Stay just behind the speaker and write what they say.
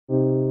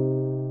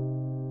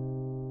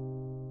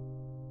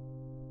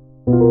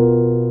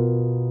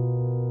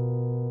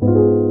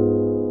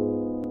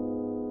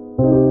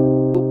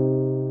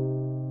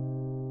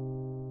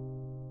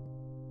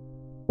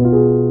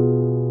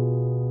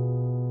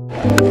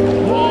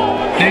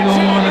They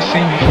gon' wanna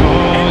see me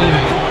fall,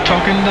 yeah.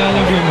 Talking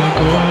dollar with my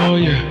goal,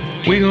 yeah.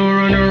 We gon'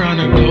 run around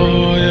the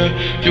globe,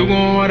 yeah. You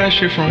gon' want that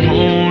shit from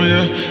home,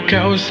 yeah.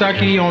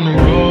 Kawasaki on the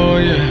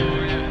road, yeah.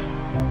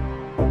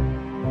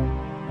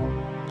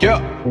 Yeah.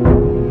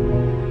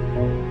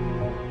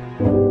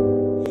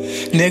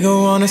 Nigga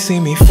wanna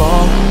see me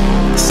fall.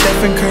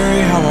 Stephen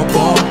Curry, how I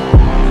ball.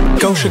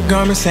 Gosha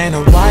garments and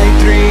a white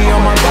 3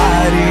 on my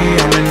body.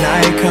 I'm an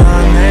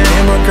icon, man.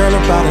 And my girl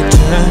about a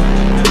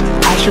 10.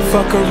 I should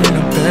fuck her in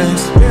the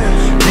Benz.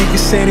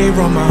 Niggas say they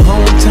run my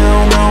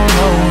hometown. I don't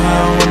know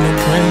how I'm the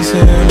prince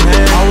here,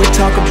 man. All we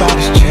talk about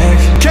is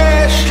checks.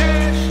 Cash,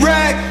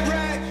 rack,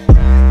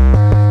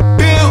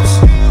 bills,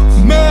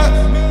 mad,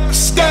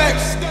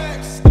 stacks.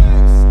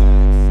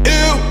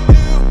 Ew,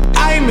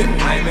 I'm in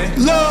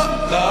love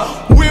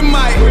with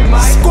my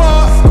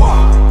squad.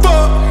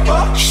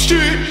 Fuck,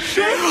 shit,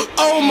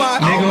 oh my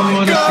god. Nigga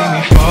wanna see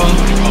me fall.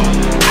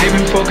 I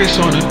been focused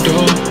on the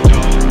door.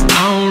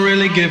 I don't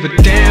really give a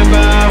damn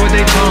about what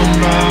they talking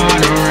about. I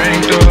done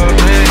ranked up,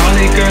 man. All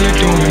they girls are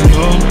doing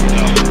low.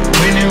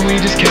 Winning, we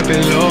just kept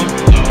it low.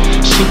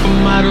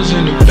 Supermodels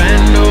in the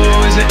bando.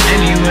 Is there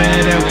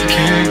anywhere that we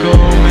can't go,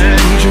 man?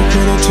 Need your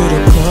girl to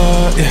the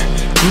club, yeah.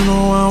 You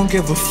know I don't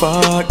give a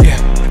fuck, yeah.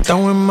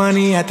 Throwing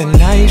money at the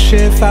night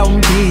shift out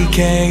in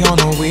BK on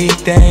a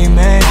weekday,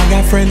 man. I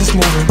got friends that's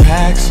moving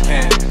packs.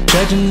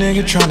 Judge a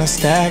nigga tryna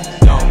stack.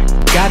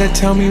 Gotta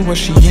tell me what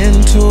she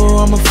into.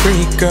 I'm a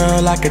freak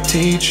girl, I could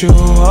teach you.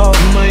 Oh,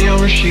 you my young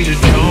Rashida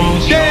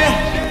Jones. Damn,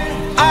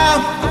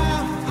 I'm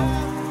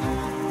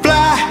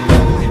fly,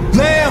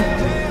 lamb,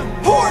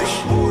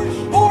 Porsche,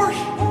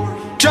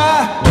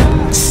 drive,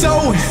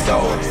 so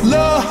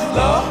love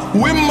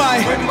with my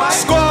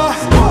squad.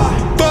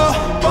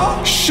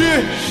 Fuck,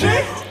 shit,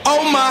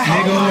 oh my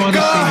god. Nigga wanna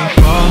see me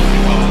fall.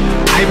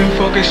 I been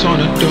focused on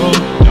the door.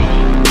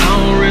 I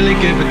don't really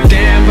give a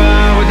damn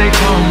about what they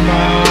talking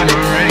about. I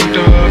done ranked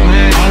up,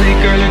 man. All these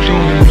girls are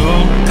doing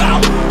low.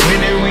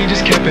 Winning, we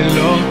just kept it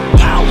low.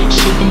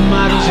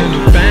 Supermodels in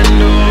the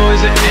bando.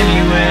 Is there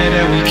anywhere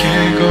that we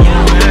can't go,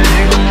 man?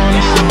 They gon'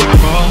 wanna see me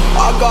fall.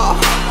 I got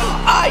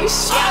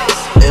ice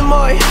in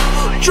my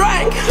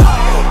drink,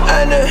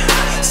 and it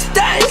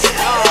stinks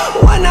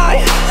when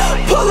I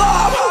pull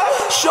up.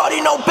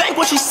 Shorty no bank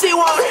when she see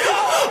one.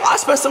 I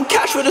spent some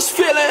cash for this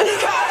feeling.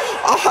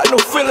 I had no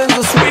feelings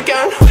this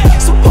weekend.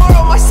 Support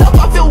on myself,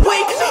 I feel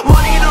weak.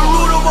 Money the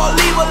root of all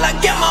evil. I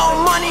get my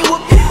own money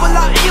with people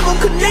I evil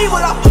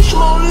Knievel. I push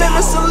my own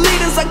limits and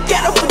leaders. I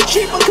get it for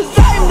cheaper, cause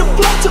I am the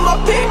blood to my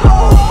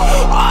people.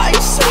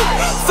 Ice,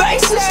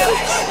 faces,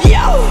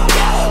 yo,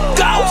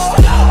 ghost.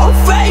 I'm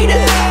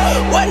faded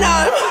when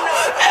I'm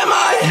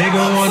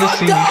Nigga wanna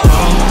see me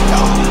fall.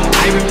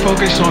 I been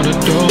focused on the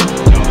door.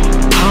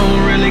 I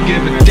don't really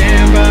give a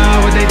damn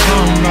about what they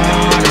talking about.